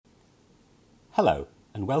Hello,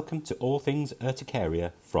 and welcome to All Things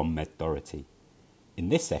Urticaria from MedThority. In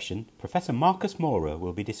this session, Professor Marcus Maurer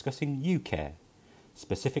will be discussing UCare,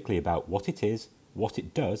 specifically about what it is, what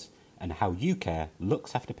it does, and how UCare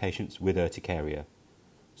looks after patients with urticaria.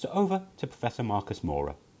 So over to Professor Marcus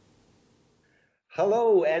Maurer.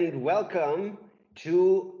 Hello and welcome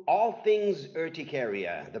to All Things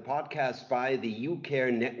Urticaria, the podcast by the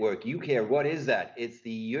UCare Network. UCare, what is that? It's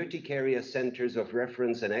the Urticaria Centers of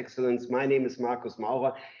Reference and Excellence. My name is Marcus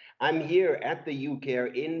Maurer. I'm here at the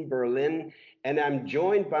UCare in Berlin, and I'm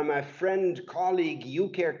joined by my friend, colleague,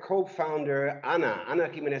 UCare co-founder, Ana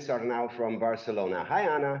Jimenez Arnau from Barcelona. Hi,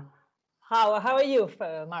 Ana. How are you,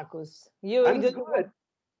 Marcus? I'm good.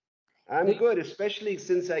 I'm good, especially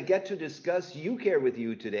since I get to discuss UCare with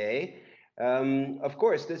you today. Of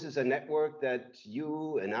course, this is a network that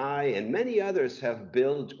you and I and many others have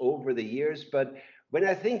built over the years. But when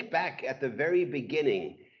I think back at the very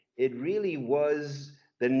beginning, it really was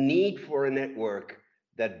the need for a network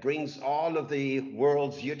that brings all of the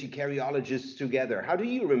world's urticariologists together. How do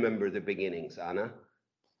you remember the beginnings, Ana?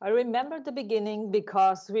 I remember the beginning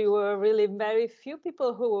because we were really very few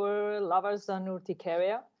people who were lovers on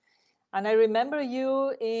urticaria. And I remember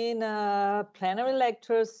you in a plenary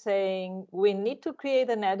lecture saying we need to create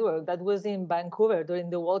a network. That was in Vancouver during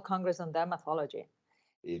the World Congress on Dermatology.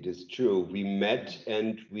 It is true. We met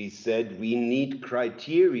and we said we need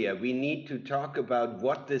criteria. We need to talk about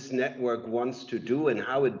what this network wants to do and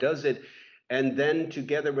how it does it. And then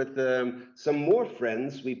together with some more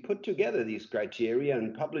friends, we put together these criteria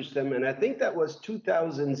and published them. And I think that was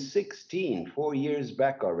 2016, 4 years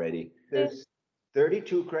back already. There's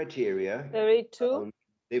 32 criteria. 32.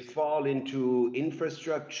 They fall into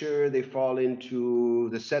infrastructure, they fall into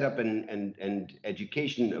the setup and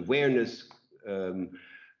education, awareness,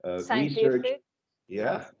 research.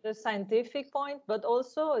 Yeah. The scientific point, but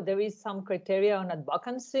also there is some criteria on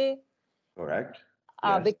advocacy. Correct.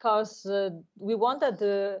 Yes. Because we want that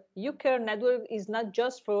the UCare network is not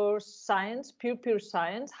just for science, pure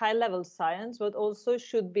science, high-level science, but also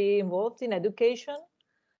should be involved in education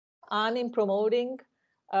and in promoting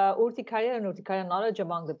urticaria and urticaria knowledge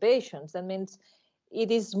among the patients. That means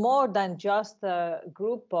it is more than just a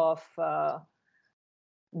group of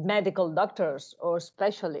medical doctors or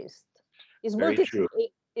specialists. It's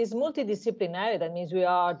multidisciplinary. That means we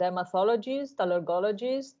are dermatologists,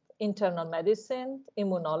 allergologists, internal medicine,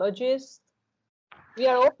 immunologists. We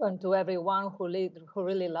are open to everyone who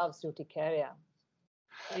really loves urticaria.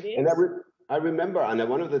 It is. And I remember, Ana,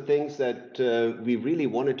 one of the things that we really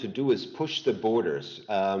wanted to do is push the borders.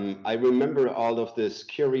 I remember all of this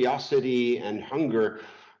curiosity and hunger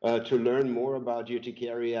to learn more about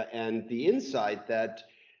urticaria and the insight that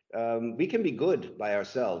we can be good by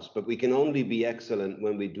ourselves, but we can only be excellent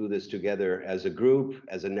when we do this together as a group,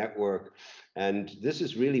 as a network. And this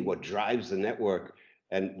is really what drives the network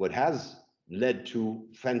and what has led to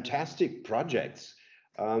fantastic projects.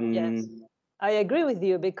 Yes. I agree with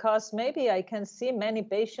you because maybe I can see many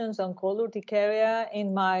patients on cold urticaria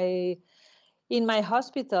in my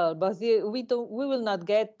hospital, but we will not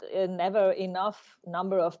get never enough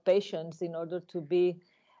number of patients in order to be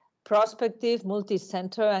prospective,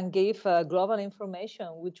 multi-center, and give global information,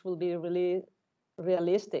 which will be really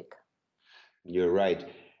realistic. You're right.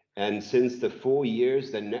 And since the 4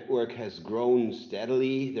 years, the network has grown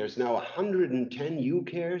steadily. There's now 110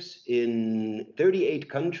 UCares in 38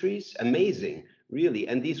 countries. Amazing, really.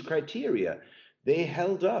 And these criteria, they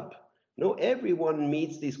held up. No, everyone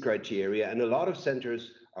meets these criteria, and a lot of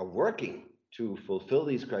centers are working to fulfill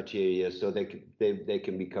these criteria so they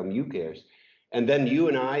can become UCares. And then you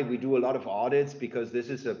and I, we do a lot of audits because this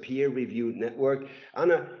is a peer-reviewed network.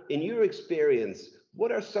 Ana, in your experience, what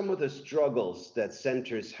are some of the struggles that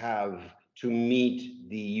centers have to meet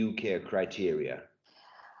the UCare criteria?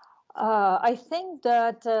 I think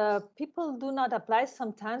that people do not apply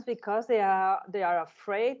sometimes because they are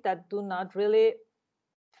afraid that do not really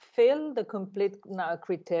fill the complete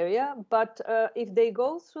criteria. But if they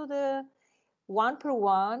go through the one per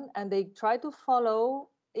one and they try to follow,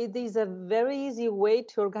 it is a very easy way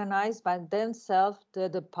to organize by themselves the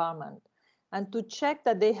department and to check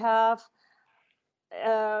that they have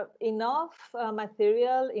enough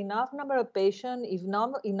material, enough number of patients,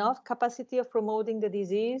 enough capacity of promoting the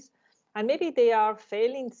disease, and maybe they are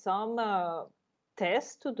failing some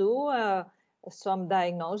tests to do some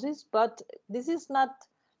diagnosis, but this is not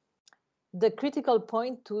the critical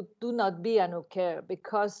point to do not be an UCare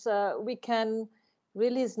because we can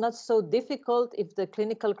really, it's not so difficult if the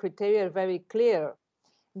clinical criteria are very clear.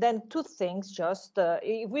 Then two things, just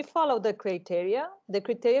if we follow the criteria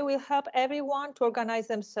will help everyone to organize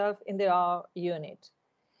themselves in their unit.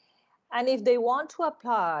 And if they want to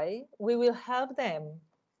apply, we will help them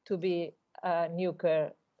to be a new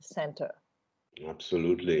care center.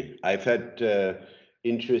 Absolutely. I've had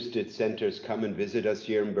interested centers come and visit us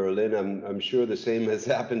here in Berlin. I'm sure the same has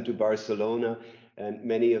happened to Barcelona, and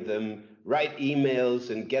many of them write emails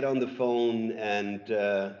and get on the phone, and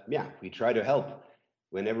yeah, we try to help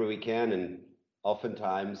whenever we can, and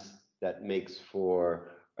oftentimes that makes for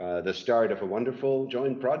the start of a wonderful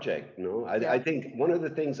joint project. I think one of the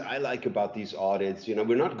things I like about these audits,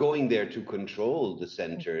 we're not going there to control the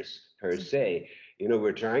centers per se.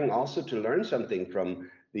 We're trying also to learn something from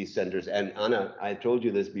these centers. And Anna, I told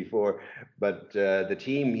you this before, but the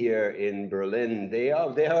team here in Berlin,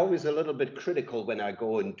 they're always a little bit critical when I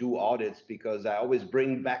go and do audits, because I always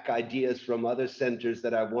bring back ideas from other centers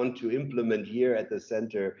that I want to implement here at the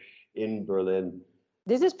center in Berlin.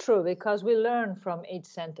 This is true, because we learn from each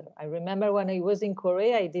center. I remember when I was in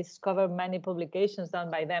Korea, I discovered many publications done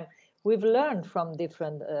by them. We've learned from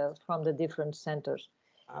the different centers.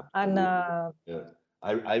 Absolutely. And yeah.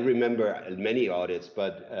 I remember many audits,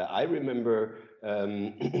 but I remember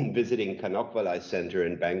visiting Kanokvalai Center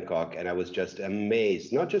in Bangkok, and I was just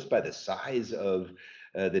amazed, not just by the size of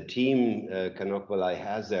the team Kanokvalai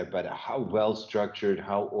has there, but how well structured,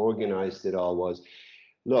 how organized it all was.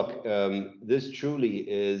 Look, this truly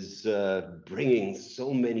is bringing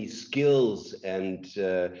so many skills and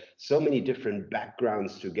so many different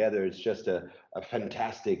backgrounds together. It's just a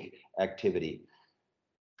fantastic activity.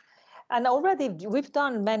 And already we've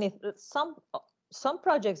done some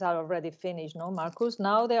projects are already finished, no, Marcus?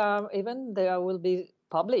 Now there will be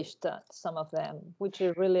published, some of them, which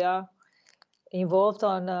really are involved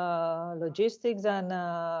on logistics and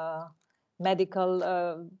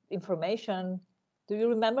medical information. Do you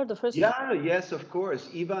remember the first? Yeah, yes, of course.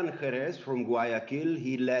 Ivan Jerez from Guayaquil,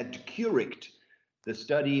 he led CURICT, the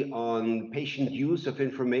study on patient use of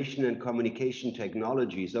information and communication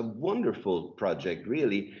technologies, a wonderful project,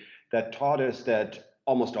 really, that taught us that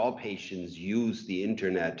almost all patients use the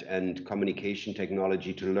internet and communication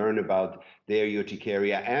technology to learn about their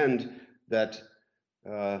urticaria, and that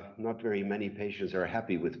not very many patients are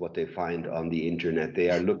happy with what they find on the internet. They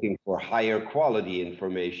are looking for higher quality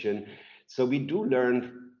information. So we do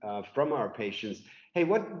learn from our patients. Hey,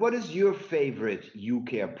 what is your favorite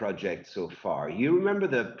UCare project so far? You remember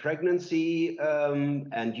the pregnancy and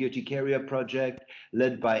urticaria project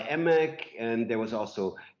led by EMEC, and there was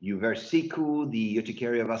also UVersiku, the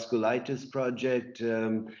urticaria vasculitis project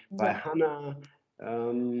by Hannah.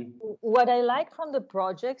 What I like from the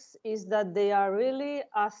projects is that they are really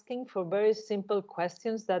asking for very simple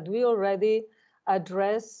questions that we already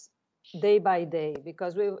address day by day,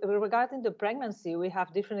 because regarding the pregnancy, we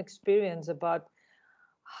have different experience about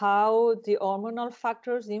how the hormonal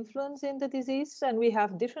factors influence in the disease, and we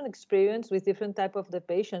have different experience with different type of the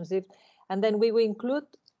patients. And then we include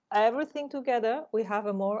everything together, we have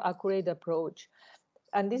a more accurate approach.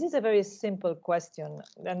 And this is a very simple question.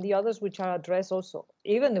 And the others which are addressed also,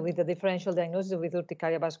 even with the differential diagnosis with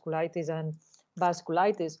urticaria vasculitis and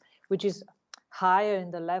vasculitis, which is higher in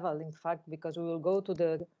the level, in fact, because we will go to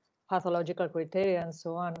the pathological criteria and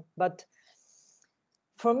so on. But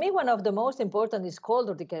for me, one of the most important is cold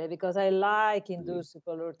urticaria, because I like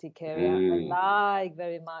inducible urticaria. I like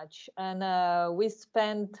very much. And we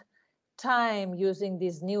spent time using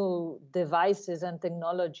these new devices and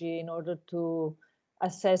technology in order to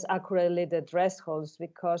assess accurately the thresholds,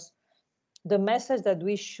 because the message that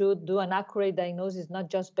we should do an accurate diagnosis, not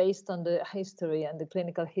just based on the history and the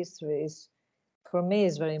clinical history, for me,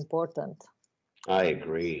 is very important. I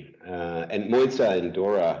agree. And Moitza and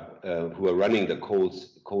Dora, who are running the cold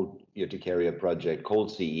urticaria project, Cold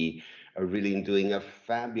CE, are really doing a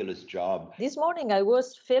fabulous job. This morning, I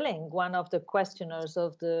was filling one of the questionnaires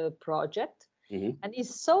of the project, and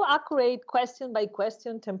it's so accurate, question by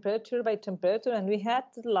question, temperature by temperature. And we had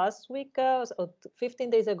last week, or 15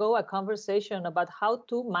 days ago, a conversation about how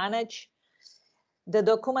to manage the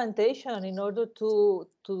documentation in order to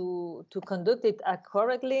conduct it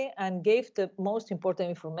accurately and gave the most important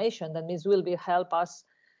information. That means will help us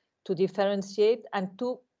to differentiate and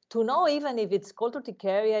to know even if it's cold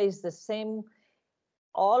urticaria is the same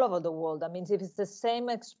all over the world. That means if it's the same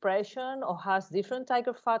expression or has different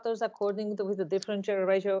Teicher factors according to with the different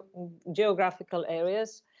geographical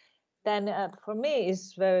areas, then for me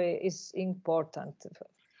is important.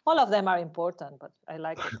 All of them are important, but I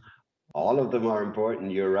like it. All of them are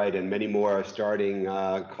important, you're right, and many more are starting.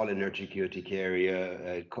 Cholinergic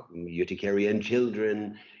urticaria, urticaria in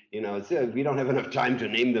children. We don't have enough time to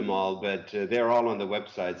name them all, but they're all on the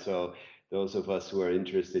website. So those of us who are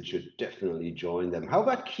interested should definitely join them. How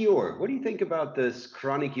about CURE? What do you think about this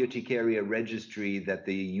chronic urticaria registry that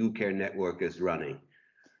the UCare network is running?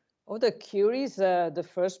 Oh, the CURE is the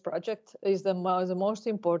first project, is the most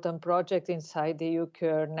important project inside the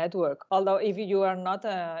UCare network. Although if you are not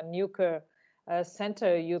a UCare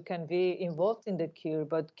center, you can be involved in the CURE,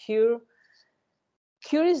 but CURE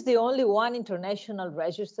is the only one international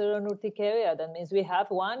register on urticaria. That means we have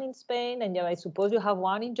one in Spain, and I suppose you have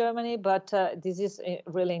one in Germany, but this is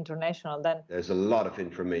really international. Then there's a lot of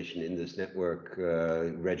information in this network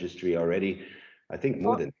registry already. I think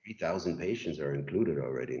more than 3,000 patients are included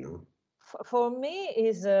already, no? For me,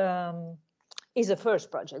 is a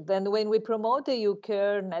first project. Then when we promote the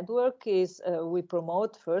UCare network, we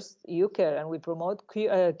promote first UCare, and we promote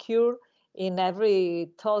CURE in every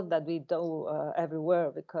talk that we do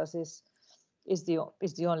everywhere, because it's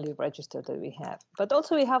the only register that we have. But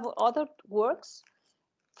also we have other works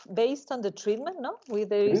based on the treatment. No,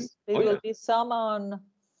 there will be some on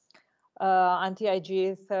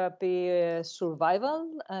anti-IgE therapy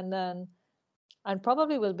survival, and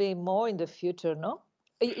probably will be more in the future. No,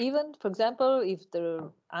 even for example, if the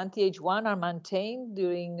anti-H1 are maintained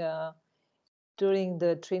during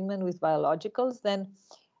the treatment with biologicals, then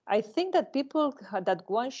I think that people that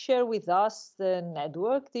want to share with us the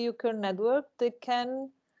network, the UCare network, they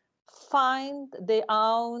can find their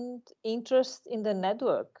own interest in the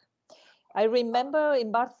network. I remember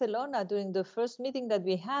in Barcelona during the first meeting that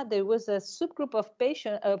we had, there was a subgroup of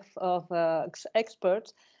patients of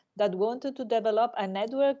experts that wanted to develop a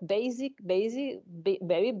network very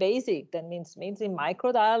basic. That means in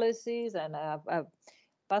microdialysis and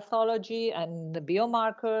pathology and the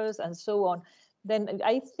biomarkers and so on. Then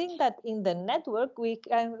I think that in the network we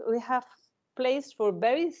have place for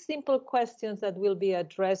very simple questions that will be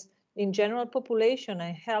addressed in general population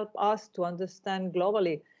and help us to understand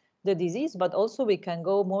globally the disease, but also we can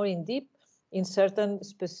go more in deep in certain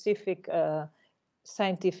specific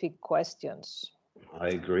scientific questions. I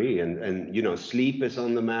agree, and sleep is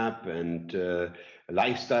on the map, and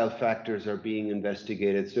lifestyle factors are being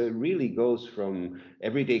investigated. So it really goes from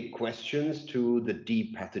everyday questions to the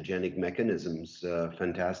deep pathogenic mechanisms.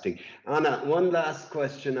 Fantastic. Anna, one last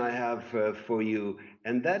question I have for you,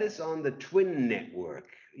 and that is on the twin network.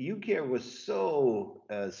 UCare was so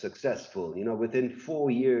successful, within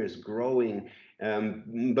 4 years growing,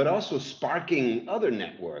 but also sparking other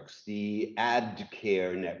networks, the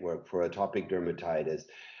AdCare network for atopic dermatitis,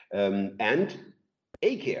 and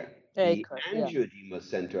ACare, the Angioedema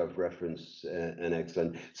Center of Reference and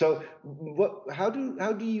Excellence. So how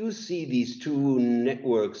do you see these two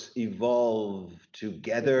networks evolve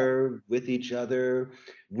together with each other?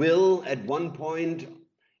 Will at one point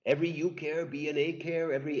every UCare be an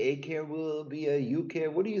ACare, every ACare will be a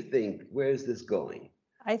UCare? What do you think? Where is this going?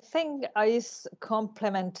 I think it's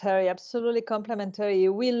complementary, absolutely complementary.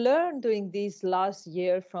 We learned during this last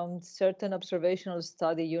year from certain observational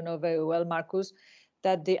study, you know very well, Marcus,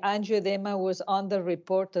 that the angioedema was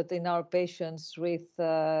underreported in our patients with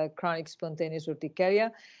chronic spontaneous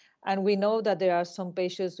urticaria. And we know that there are some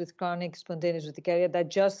patients with chronic spontaneous urticaria that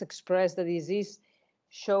just express the disease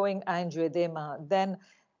showing angioedema. Then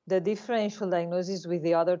the differential diagnosis with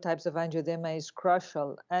the other types of angioedema is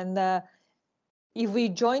crucial. And if we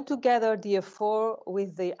join together the F4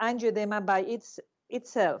 with the angioedema by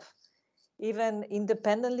itself, even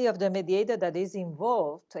independently of the mediator that is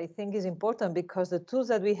involved, I think is important, because the tools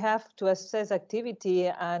that we have to assess activity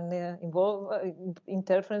and involve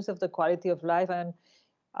interference of the quality of life and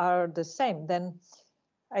are the same. Then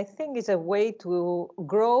I think it's a way to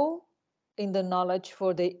grow in the knowledge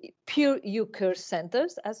for the pure UCare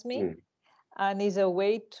centers as me. And is a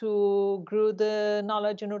way to grow the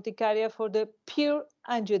knowledge in urticaria for the pure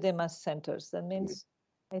angioedema centers. That means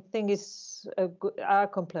I think it's are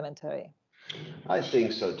complementary. I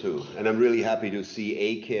think so too. And I'm really happy to see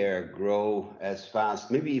ACare grow as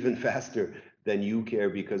fast, maybe even faster than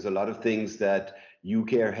UCare, because a lot of things that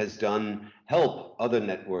UCare has done help other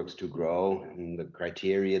networks to grow. And the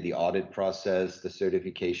criteria, the audit process, the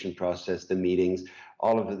certification process, the meetings,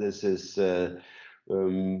 all of this is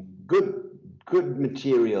good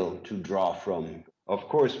material to draw from. Of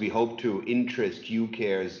course, we hope to interest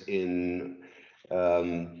UCares in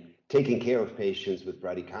taking care of patients with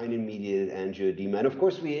bradykinin-mediated angioedema. And of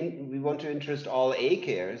course, we want to interest all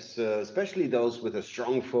ACares, especially those with a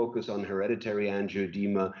strong focus on hereditary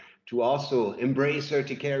angioedema, to also embrace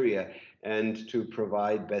urticaria and to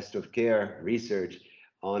provide best of care research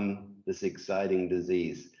on this exciting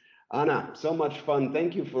disease. Anna, so much fun.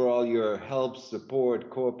 Thank you for all your help, support,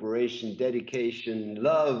 cooperation, dedication,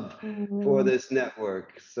 love for this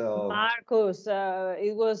network. So, Marcus,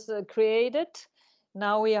 it was created.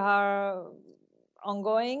 Now we are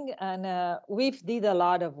ongoing, and we've did a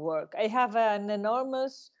lot of work. I have an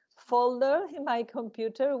enormous folder in my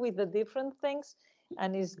computer with the different things,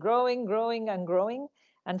 and it's growing, growing, and growing.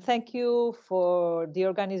 And thank you for the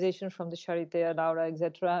organization from the Charité, Laura,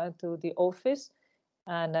 etc., to the office.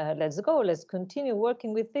 And let's go. Let's continue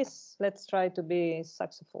working with this. Let's try to be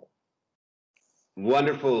successful.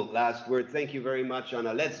 wonderful last word. Thank you very much,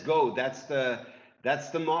 Anna. Let's go. That's the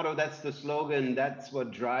motto. That's the slogan. That's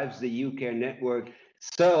what drives the UCare network.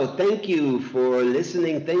 So thank you for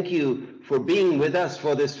listening. Thank you for being with us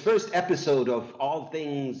for this first episode of All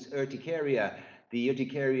Things Urticaria, the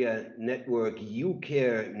Urticaria Network,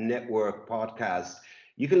 UCare Network podcast.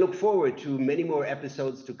 You can look forward to many more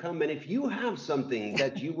episodes to come. And if you have something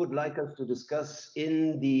that you would like us to discuss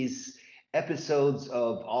in these episodes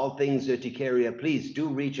of All Things Urticaria, please do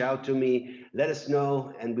reach out to me. Let us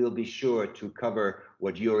know, and we'll be sure to cover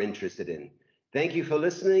what you're interested in. Thank you for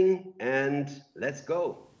listening, and let's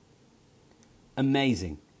go.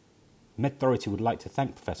 Amazing. MedThority would like to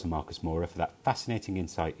thank Professor Marcus Maurer for that fascinating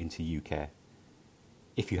insight into UCare.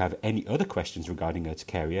 If you have any other questions regarding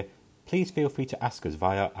urticaria, please feel free to ask us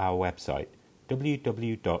via our website,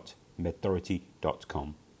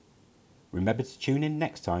 www.medthority.com. Remember to tune in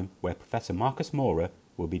next time, where Professor Marcus Maurer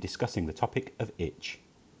will be discussing the topic of itch.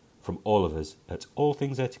 From all of us at All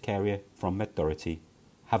Things Urticaria from MedThority,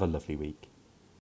 have a lovely week.